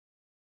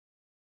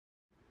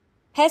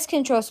Pest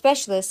control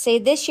specialists say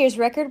this year's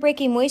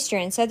record-breaking moisture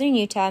in southern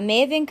Utah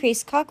may have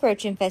increased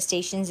cockroach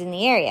infestations in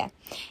the area,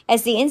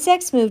 as the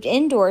insects moved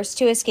indoors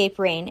to escape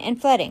rain and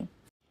flooding.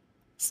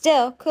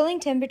 Still, cooling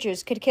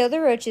temperatures could kill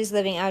the roaches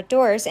living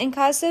outdoors and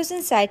cause those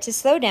inside to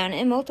slow down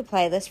and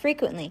multiply less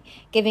frequently,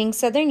 giving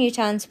southern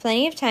Utahns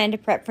plenty of time to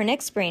prep for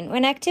next spring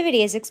when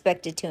activity is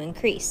expected to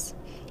increase.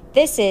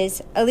 This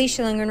is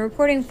Alysha Lundgren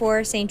reporting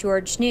for St.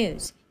 George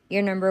News,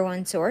 your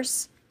 #1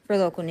 source for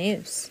local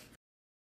news.